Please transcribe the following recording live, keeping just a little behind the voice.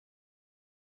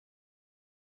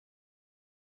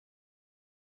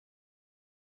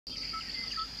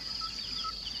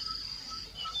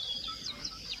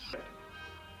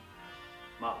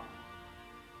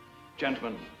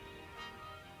Gentlemen,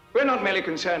 we're not merely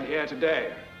concerned here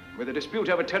today with a dispute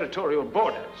over territorial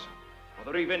borders or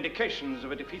the revendications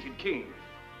of a defeated king.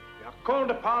 We are called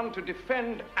upon to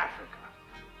defend Africa.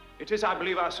 It is, I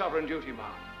believe, our sovereign duty,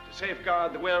 ma'am, to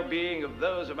safeguard the well-being of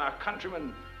those of our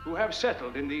countrymen who have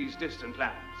settled in these distant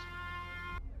lands.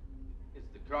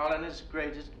 It's the colony's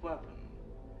greatest weapon,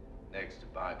 next to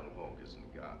Bible hawkers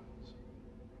and guns.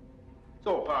 It's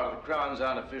all part of the Crown's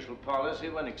unofficial policy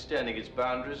when extending its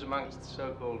boundaries amongst the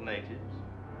so-called natives.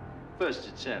 First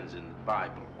it sends in the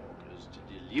Bible hawkers to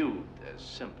delude their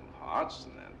simple hearts,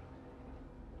 and then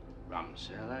the rum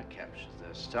seller captures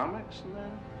their stomachs, and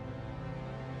then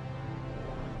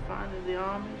finally the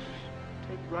armies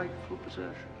take rightful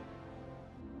possession.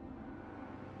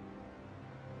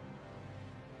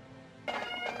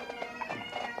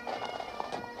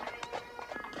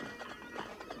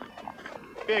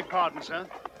 Beg pardon, sir.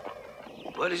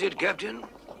 What is it, Captain?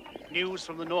 News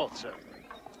from the north, sir.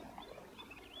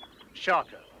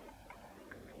 Shaka.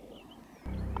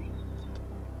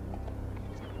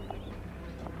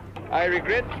 I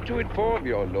regret to inform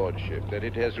your lordship that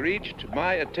it has reached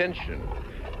my attention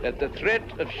that the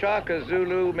threat of Shaka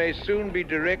Zulu may soon be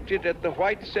directed at the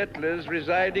white settlers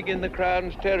residing in the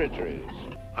Crown's territories.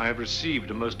 I have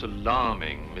received a most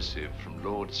alarming missive from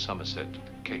Lord Somerset at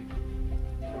the Cape.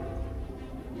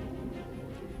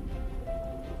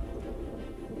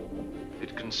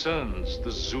 It concerns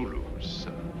the Zulus,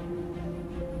 sir.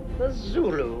 The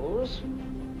Zulus?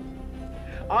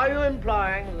 Are you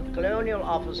implying that the colonial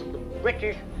office of the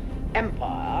British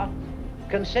Empire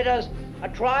considers a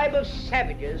tribe of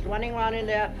savages running around in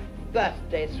their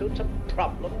birthday suits a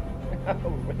problem?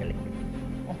 Oh, really?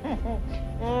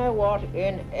 Oh, what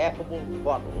ineffable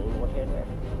bottle, whatever.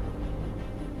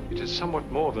 It is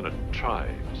somewhat more than a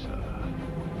tribe, sir.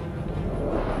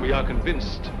 We are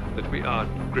convinced that we are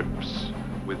at grips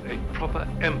with a proper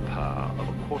empire of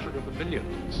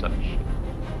 250,000 such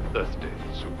birthday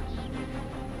suits.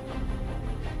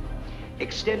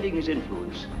 Extending his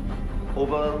influence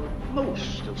over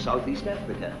most of Southeast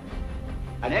Africa.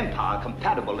 An empire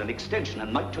compatible in extension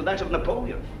and might to that of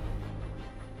Napoleon.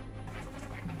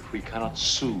 If we cannot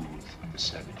soothe the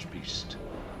savage beast,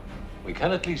 we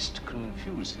can at least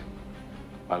confuse him,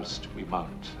 whilst we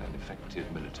mount an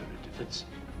effective military defense.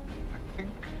 I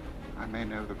think I may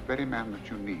know the very man that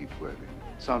you need, Worthy.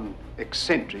 Some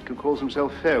eccentric who calls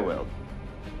himself Farewell.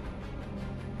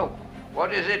 Oh,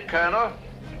 what is it, Colonel?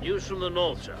 News from the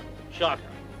north, sir. Shaka.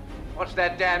 What's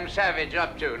that damn savage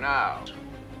up to now?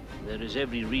 There is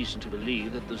every reason to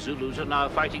believe that the Zulus are now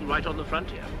fighting right on the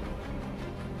frontier.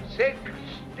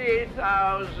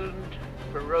 60,000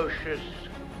 ferocious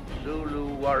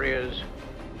Zulu warriors.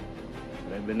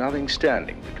 There'd be nothing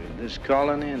standing between this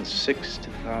colony and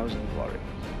 60,000 warriors.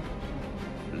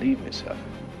 Believe me, sir,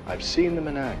 I've seen them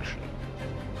in action.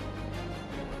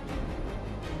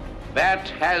 That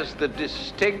has the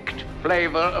distinct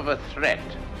flavor of a threat.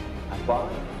 And why?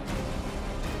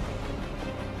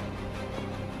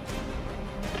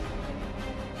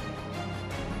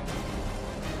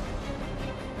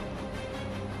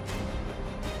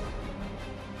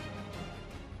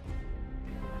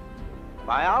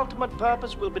 My ultimate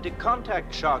purpose will be to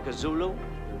contact Shaka Zulu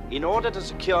in order to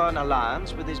secure an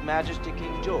alliance with His Majesty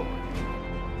King George.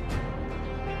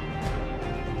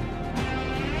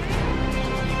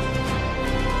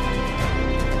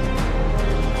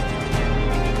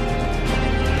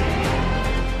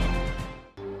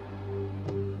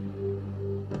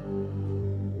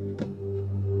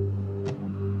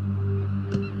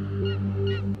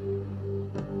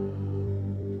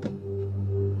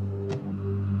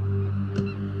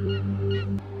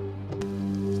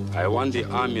 I want the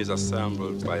armies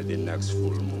assembled by the next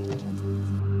full moon.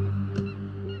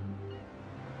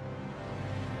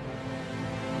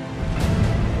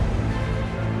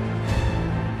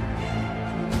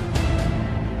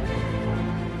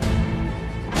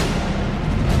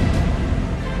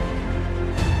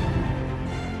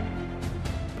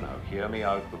 Now hear me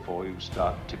out before you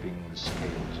start tipping the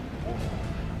scales of war.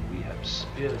 We have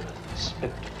spears that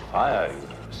spit fire, you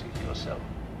don't see for yourself.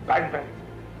 Bang, bang.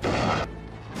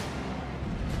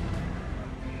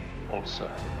 Also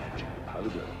have magic powder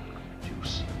that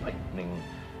produce lightning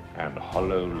and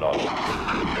hollow logs.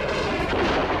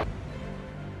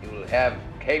 You'll have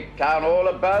Cape Town all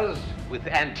abuzz with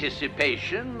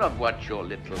anticipation of what your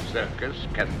little circus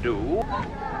can do.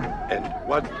 And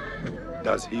what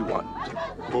does he want?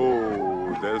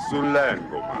 Oh, the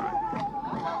Zulango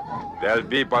man. There'll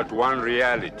be but one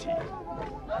reality.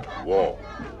 War.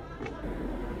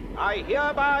 I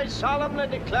hereby solemnly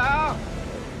declare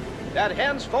that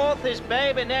henceforth this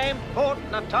baby named Port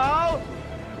Natal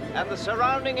and the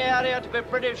surrounding area to be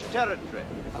British territory.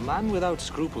 A man without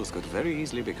scruples could very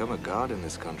easily become a god in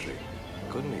this country,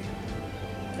 couldn't he?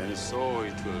 And so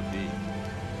it will be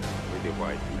with the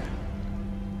white men.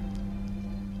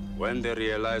 When they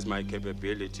realize my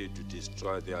capability to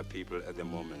destroy their people at the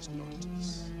moment's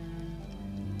notice,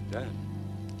 then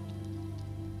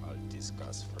I'll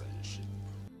discuss friendship.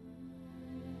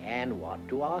 And what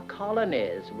do our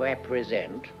colonies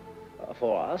represent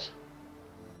for us?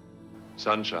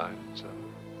 Sunshine, sir.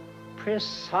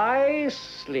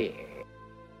 Precisely.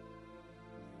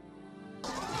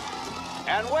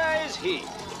 And where is he?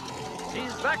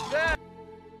 He's back there!